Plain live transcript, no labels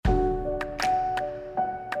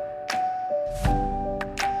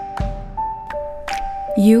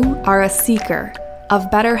You are a seeker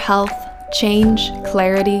of better health, change,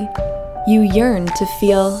 clarity. You yearn to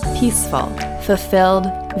feel peaceful, fulfilled,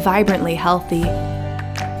 vibrantly healthy.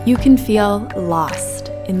 You can feel lost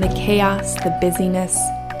in the chaos, the busyness,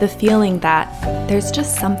 the feeling that there's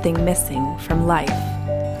just something missing from life.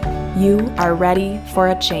 You are ready for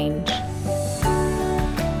a change.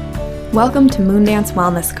 Welcome to Moondance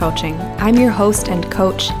Wellness Coaching. I'm your host and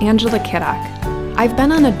coach, Angela Kiddock. I've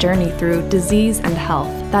been on a journey through disease and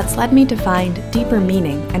health that's led me to find deeper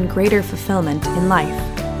meaning and greater fulfillment in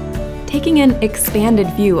life. Taking an expanded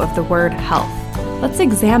view of the word health, let's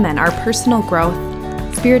examine our personal growth,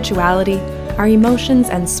 spirituality, our emotions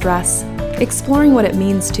and stress, exploring what it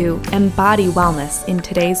means to embody wellness in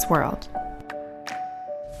today's world.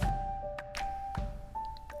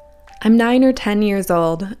 I'm 9 or 10 years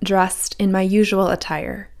old, dressed in my usual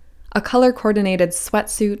attire, a color-coordinated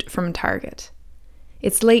sweatsuit from Target.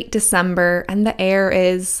 It's late December and the air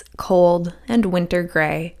is cold and winter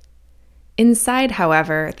gray. Inside,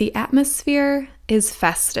 however, the atmosphere is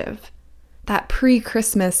festive, that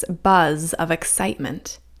pre-Christmas buzz of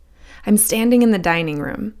excitement. I'm standing in the dining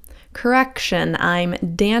room. Correction, I'm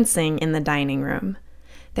dancing in the dining room.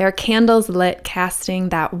 There are candles lit, casting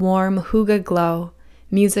that warm hygge glow.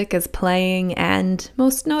 Music is playing, and,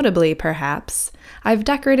 most notably perhaps, I've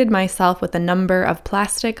decorated myself with a number of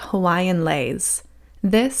plastic Hawaiian leis.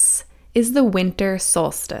 This is the winter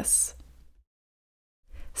solstice.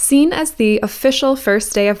 Seen as the official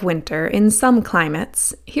first day of winter in some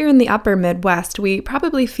climates, here in the upper Midwest we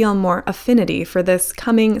probably feel more affinity for this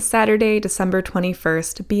coming Saturday, December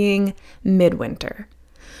 21st, being midwinter.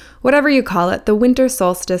 Whatever you call it, the winter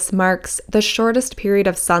solstice marks the shortest period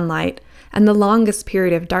of sunlight and the longest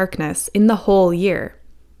period of darkness in the whole year.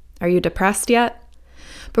 Are you depressed yet?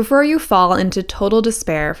 Before you fall into total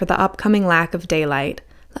despair for the upcoming lack of daylight,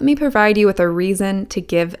 let me provide you with a reason to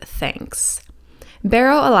give thanks.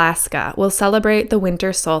 Barrow, Alaska will celebrate the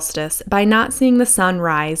winter solstice by not seeing the sun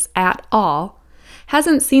rise at all,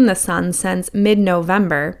 hasn't seen the sun since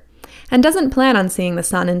mid-November, and doesn't plan on seeing the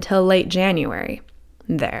sun until late January.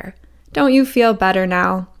 There. Don't you feel better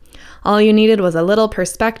now? All you needed was a little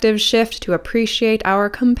perspective shift to appreciate our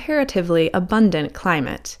comparatively abundant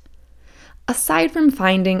climate. Aside from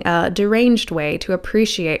finding a deranged way to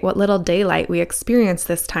appreciate what little daylight we experience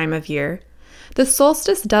this time of year, the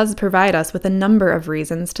solstice does provide us with a number of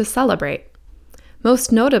reasons to celebrate.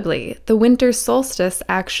 Most notably, the winter solstice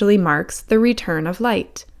actually marks the return of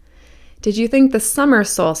light. Did you think the summer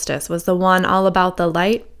solstice was the one all about the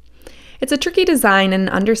light? It's a tricky design and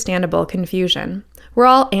understandable confusion. We're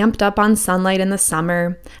all amped up on sunlight in the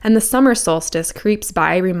summer, and the summer solstice creeps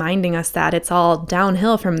by reminding us that it's all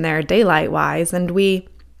downhill from there daylight-wise, and we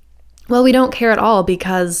don't care at all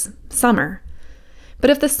because summer. But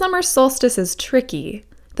if the summer solstice is tricky,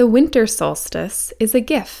 the winter solstice is a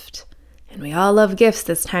gift. And we all love gifts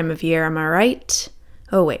this time of year, am I right?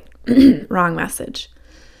 Oh wait, wrong message.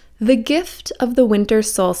 The gift of the winter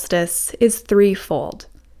solstice is threefold.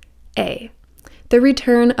 A, the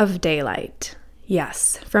return of daylight.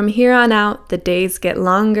 Yes, from here on out, the days get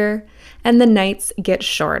longer and the nights get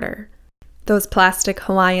shorter. Those plastic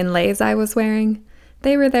Hawaiian leis I was wearing,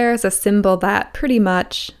 they were there as a symbol that pretty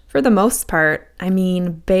much, for the most part,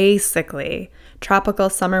 basically, tropical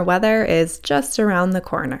summer weather is just around the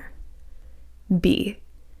corner. B,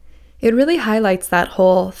 it really highlights that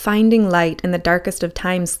whole finding light in the darkest of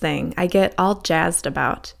times thing I get all jazzed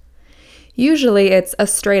about. Usually it's a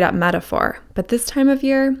straight-up metaphor, but this time of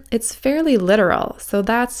year, it's fairly literal, so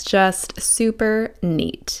that's just super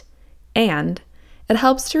neat. And it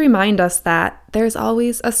helps to remind us that there's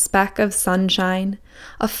always a speck of sunshine,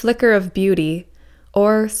 a flicker of beauty,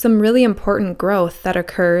 or some really important growth that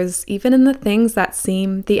occurs even in the things that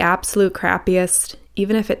seem the absolute crappiest,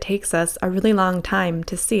 even if it takes us a really long time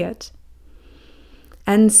to see it.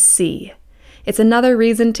 And C, it's another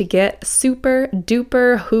reason to get super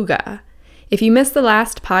duper hygge. If you missed the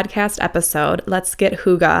last podcast episode, Let's Get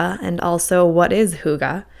Hygge, and also What is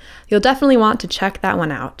Hygge, you'll definitely want to check that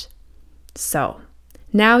one out. So,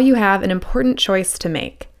 now you have an important choice to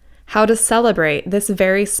make: how to celebrate this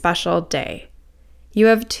very special day. You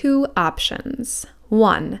have two options.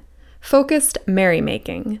 1, focused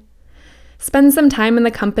merrymaking. Spend some time in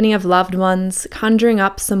the company of loved ones, conjuring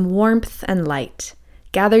up some warmth and light.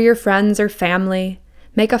 Gather your friends or family.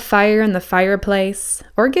 Make a fire in the fireplace,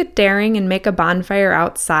 or get daring and make a bonfire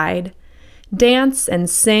outside. Dance and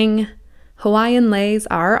sing. Hawaiian leis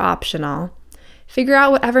are optional. Figure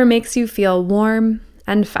out whatever makes you feel warm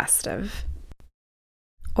and festive.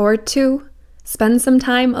 Or 2, spend some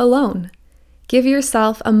time alone. Give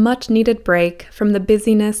yourself a much-needed break from the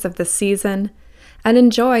busyness of the season and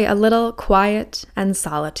enjoy a little quiet and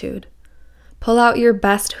solitude. Pull out your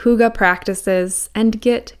best hygge practices and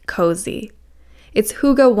get cozy. It's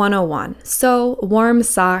Hygge 101, so warm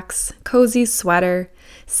socks, cozy sweater,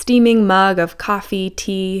 steaming mug of coffee,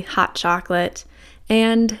 tea, hot chocolate,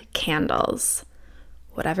 and candles.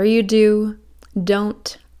 Whatever you do,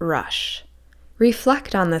 don't rush.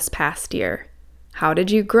 Reflect on this past year. How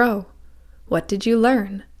did you grow? What did you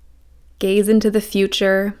learn? Gaze into the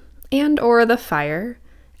future and/or the fire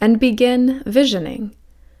and begin visioning.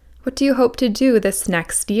 What do you hope to do this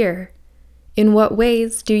next year? In what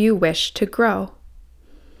ways do you wish to grow?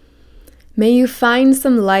 May you find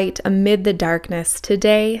some light amid the darkness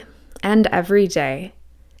today and every day.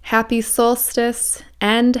 Happy solstice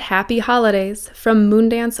and happy holidays from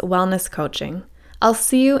Moondance Wellness Coaching. I'll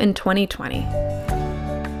see you in 2020.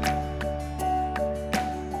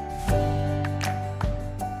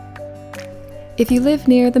 If you live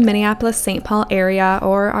near the Minneapolis-St. Paul area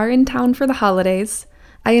or are in town for the holidays,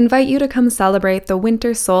 I invite you to come celebrate the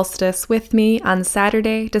winter solstice with me on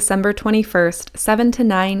Saturday, December 21st, 7 to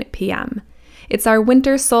 9 p.m. It's our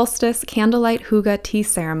winter solstice candlelight hygge tea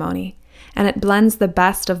ceremony, and it blends the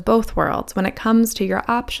best of both worlds when it comes to your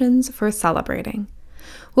options for celebrating.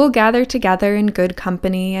 We'll gather together in good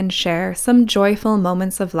company and share some joyful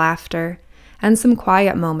moments of laughter and some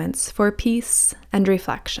quiet moments for peace and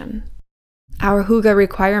reflection. Our hygge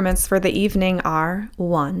requirements for the evening are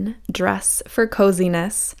 1. Dress for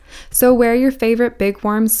coziness, so wear your favorite big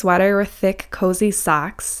warm sweater or thick cozy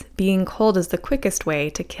socks. Being cold is the quickest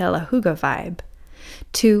way to kill a hygge vibe.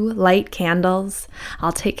 2. Light candles.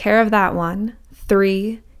 I'll take care of that one.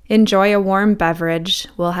 3. Enjoy a warm beverage.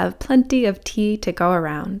 We'll have plenty of tea to go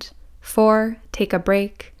around. 4. Take a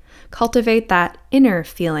break. Cultivate that inner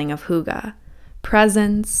feeling of hygge.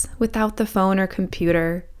 Presence without the phone or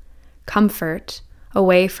computer. Comfort,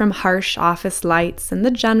 away from harsh office lights and the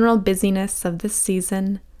general busyness of this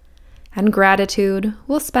season. And gratitude,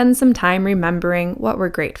 we'll spend some time remembering what we're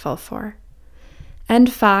grateful for.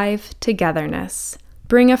 And 5, togetherness.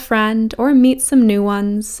 Bring a friend or meet some new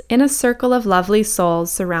ones in a circle of lovely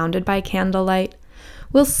souls surrounded by candlelight.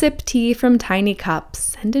 We'll sip tea from tiny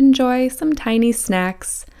cups and enjoy some tiny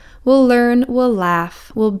snacks. We'll learn, we'll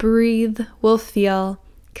laugh, we'll breathe, we'll feel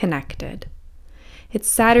connected. It's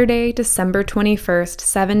Saturday, December 21st,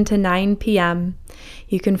 7 to 9 p.m.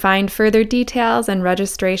 You can find further details and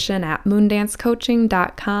registration at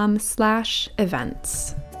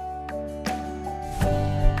moondancecoaching.com/events.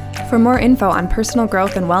 For more info on personal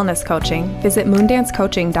growth and wellness coaching, visit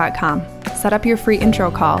moondancecoaching.com. Set up your free intro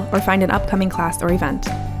call or find an upcoming class or event.